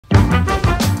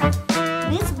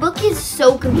book is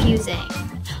so confusing.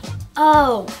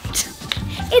 Oh,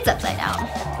 it's upside down.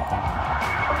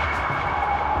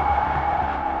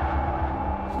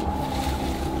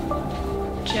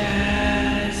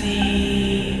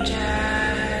 Jazzy,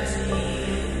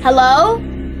 Jazzy. Hello?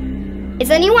 Is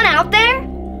anyone out there?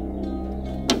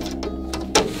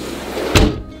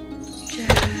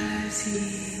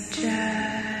 Jazzy,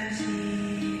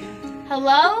 Jazzy.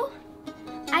 Hello?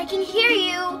 I can hear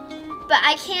you, but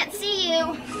I can't see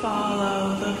you.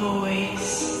 Follow the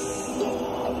voice.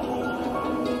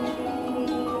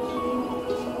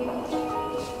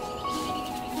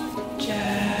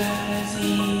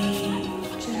 Jazzy,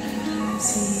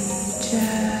 Jazzy,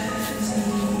 Jazzy.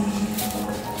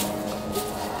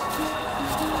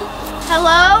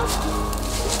 Hello?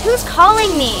 Who's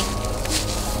calling me?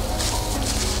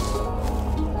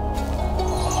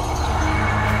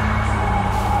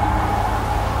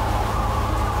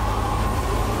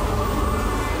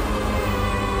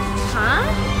 Huh?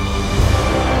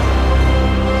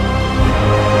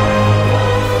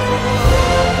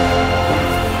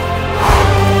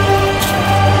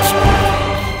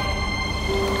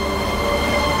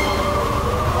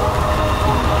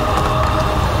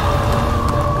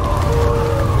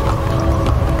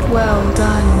 Well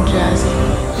done, Jazzy.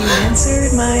 You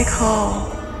answered my call.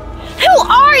 Who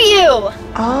are you?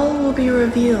 All will be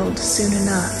revealed soon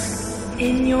enough.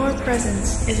 In your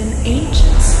presence is an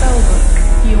ancient spellbook.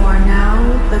 You are now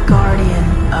the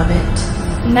guardian of it.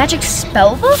 Magic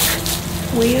spellbook?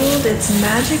 Wield its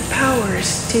magic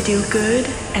powers to do good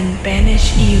and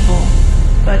banish evil.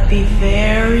 But be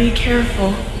very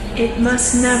careful. It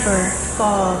must never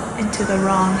fall into the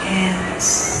wrong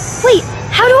hands. Wait,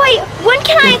 how do I... When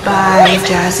can I... Goodbye,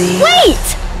 Jazzy.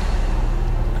 Wait!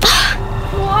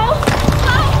 Whoa.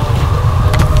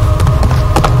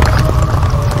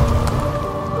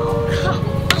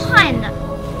 Oh, come on.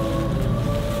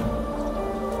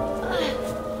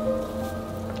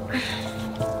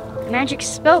 Magic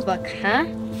spellbook, huh?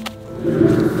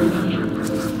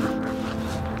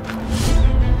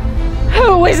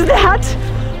 Who is that?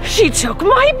 She took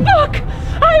my book!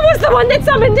 I was the one that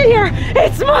summoned it here!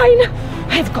 It's mine!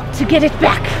 I've got to get it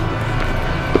back!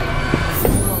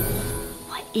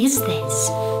 What is this?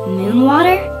 Moon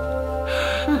water?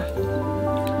 Huh.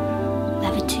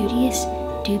 Levitudious,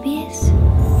 dubious?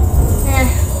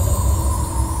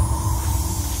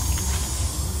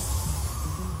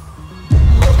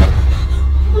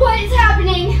 What is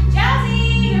happening?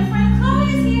 Jazzy, your friend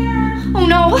Chloe is here. Oh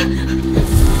no!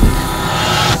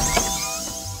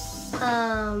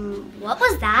 What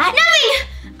was that? Nothing!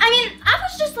 I mean, I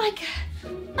was just like,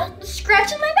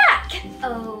 scratching my back.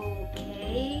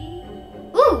 Okay.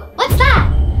 Ooh, what's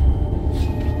that?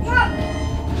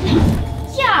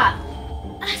 Yeah.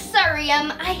 Sorry,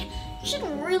 I should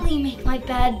really make my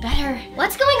bed better.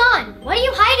 What's going on? What are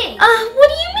you hiding? What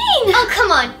do you mean? Oh,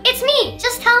 come on. It's me.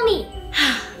 Just tell me.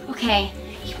 Okay.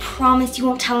 You promise you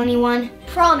won't tell anyone?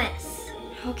 Promise.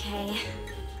 Okay.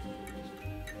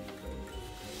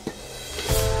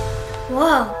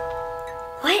 Whoa.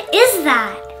 What is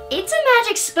that? It's a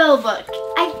magic spellbook.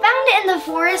 I found it in the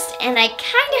forest and I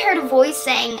kind of heard a voice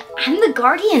saying I'm the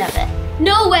guardian of it.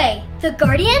 No way. The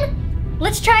guardian?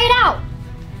 Let's try it out.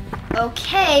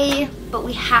 Okay, but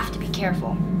we have to be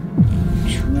careful.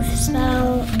 Truth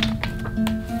spell.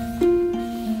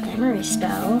 Memory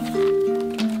spell.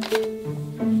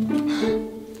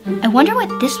 I wonder what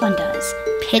this one does.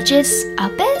 Pidgeous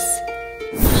Uppus?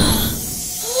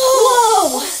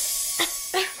 Whoa!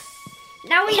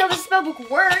 Now we know the spellbook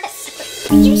works.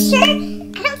 Are you sure? I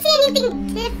don't see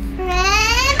anything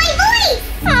different. My voice!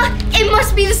 It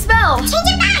must be the spell. Change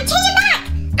it back! Change it back!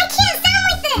 I can't sound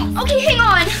like this! Okay, hang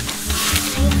on.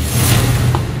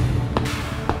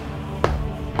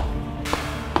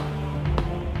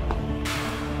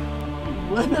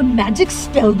 Well, the magic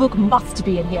spellbook must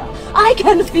be in here. I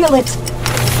can feel it.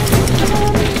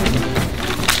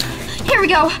 Here we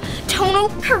go. Tonal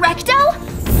correcto?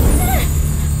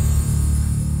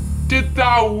 Did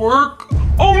that work?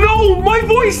 Oh no, my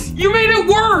voice! You made it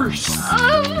worse!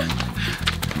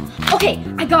 Okay,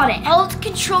 I got it. Alt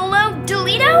Controlo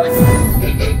Delito?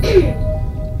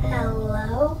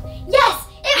 Hello? Yes!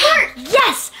 It worked!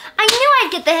 Yes! I knew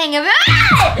I'd get the hang of it.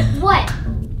 Ah! What?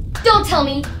 Don't tell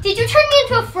me. Did you turn me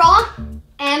into a frog?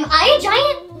 Am I a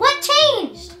giant? What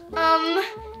changed?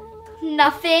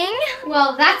 Nothing.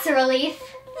 Well, that's a relief.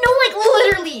 No, like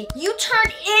literally. You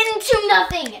turned into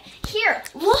nothing. Here,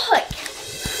 look.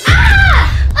 Ah!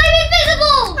 I'm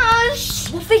invisible!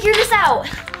 We'll figure this out.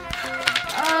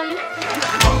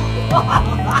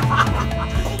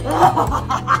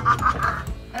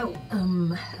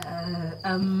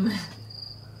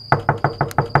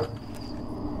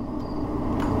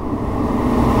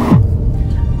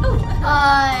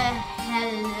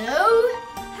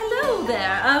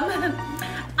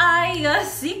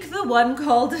 one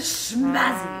called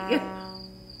Schmazzy.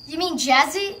 You mean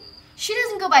Jazzy? She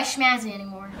doesn't go by Schmazzy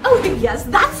anymore. Oh, yes,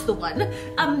 that's the one.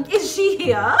 Is she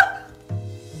here?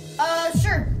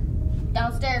 Sure.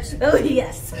 Downstairs. Oh,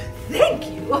 yes. Thank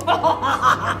you. What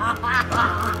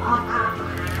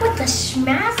the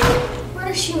Schmazzy? Where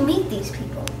does she meet these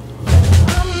people?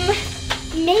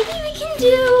 Maybe we can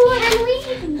do... Can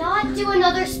we not do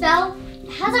another spell?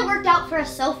 It hasn't worked out for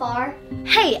us so far.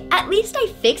 Hey, at least I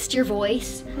fixed your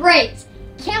voice. Great.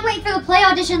 Can't wait for the play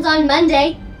auditions on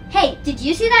Monday. Hey, did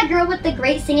you see that girl with the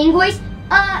great singing voice?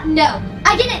 No.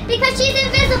 I didn't because she's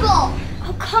invisible.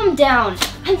 Oh, calm down.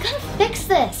 I'm gonna fix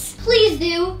this. Please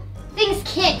do. Things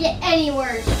can't get any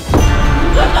worse.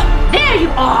 There you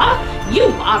are!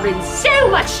 You are in so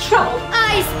much trouble!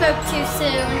 I spoke too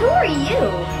soon. Who are you?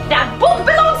 That book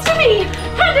belongs to me!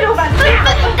 Hand it over now!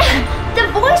 The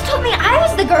voice told me I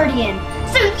was the guardian,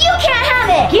 so you can't have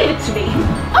it! Give it to me!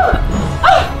 Oh!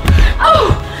 Oh! Oh!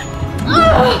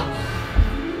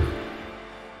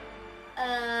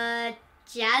 Oh!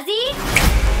 Jazzy?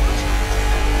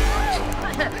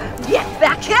 Get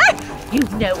back here! You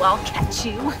know I'll catch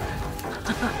you.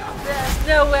 There's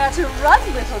nowhere to run,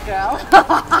 little girl.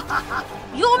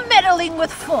 You're meddling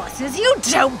with forces you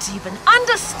don't even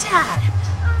understand.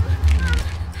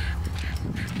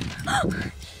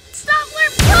 Stumbler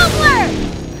Pumbler!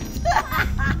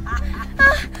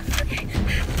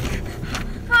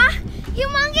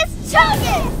 Humongous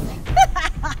Chungus!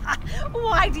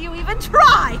 Why do you even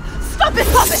try? Stop it,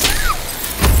 stop it!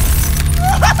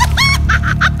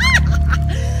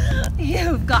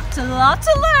 You've got a lot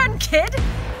to learn, kid.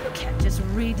 You can't just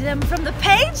read them from the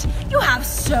page. You have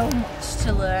so much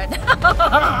to learn.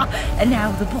 And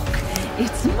now the book.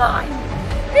 It's mine.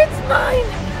 It's mine.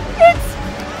 It's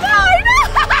mine.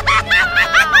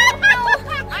 What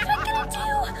am I gonna do?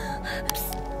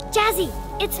 Psst, Jazzy,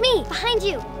 it's me, behind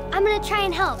you. I'm gonna try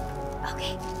and help.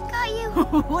 Okay, got you.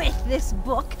 With this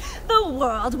book, the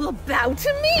world will bow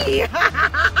to me. A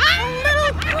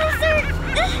little closer.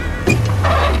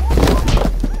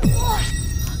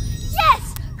 Yes!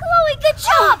 Chloe, good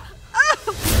job!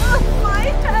 Oh, my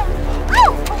head.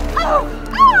 Oh, oh,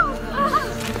 oh.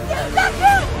 Get back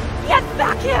here. Get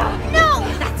back here. No!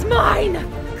 That's mine.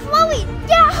 Chloe,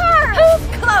 get her! Who's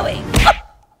Chloe?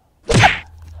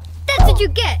 That's what you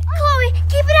get. Chloe,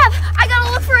 keep it up. I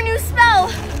gotta look for a new spell.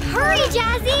 Hurry,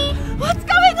 Jazzy. What's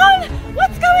going on?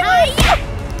 What's going on?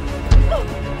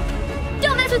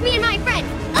 Don't mess with me and my friend.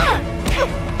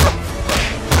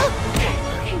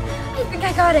 I think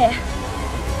I got it.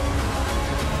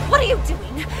 What are you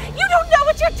doing? You don't know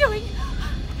what you're doing.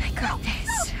 I got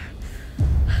this.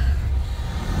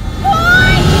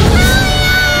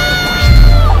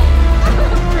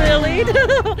 Really?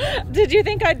 Did you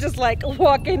think I'd just like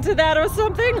walk into that or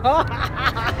something?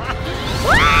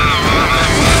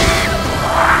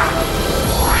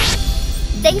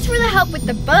 Thanks for the help with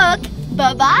the book.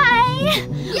 Bye-bye. Yes,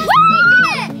 we did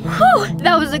it! Whew,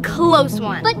 that was a close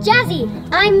one. But Jazzy,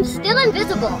 I'm still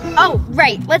invisible. Oh,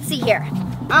 right. Let's see here.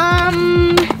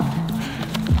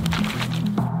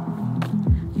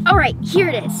 All right, here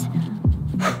it is.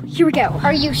 Here we go.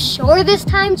 Are you sure this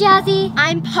time, Jazzy?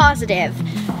 I'm positive.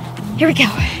 Here we go.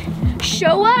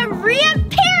 Showa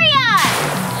Reimperia!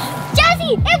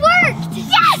 Jazzy, it worked!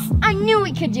 Yes! I knew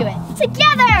we could do it.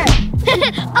 Together!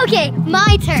 Okay,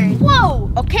 my turn.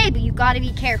 Whoa! Okay, but you gotta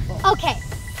be careful. Okay,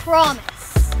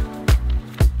 promise.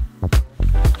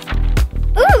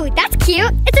 Ooh, that's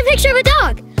cute. It's a picture of a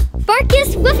dog.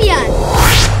 Barkus Woofian.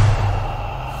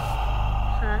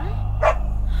 Huh?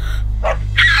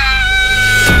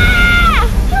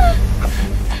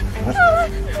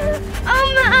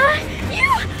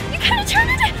 You kind of turned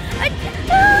into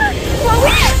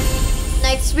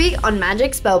Next week on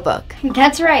Magic Spellbook.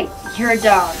 That's right, you're a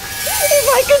dog. If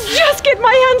I could just get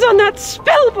my hands on that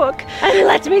spellbook and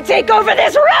let me take over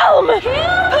this realm! Here,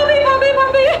 puppy, puppy,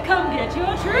 puppy, come get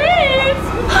your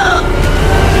treats!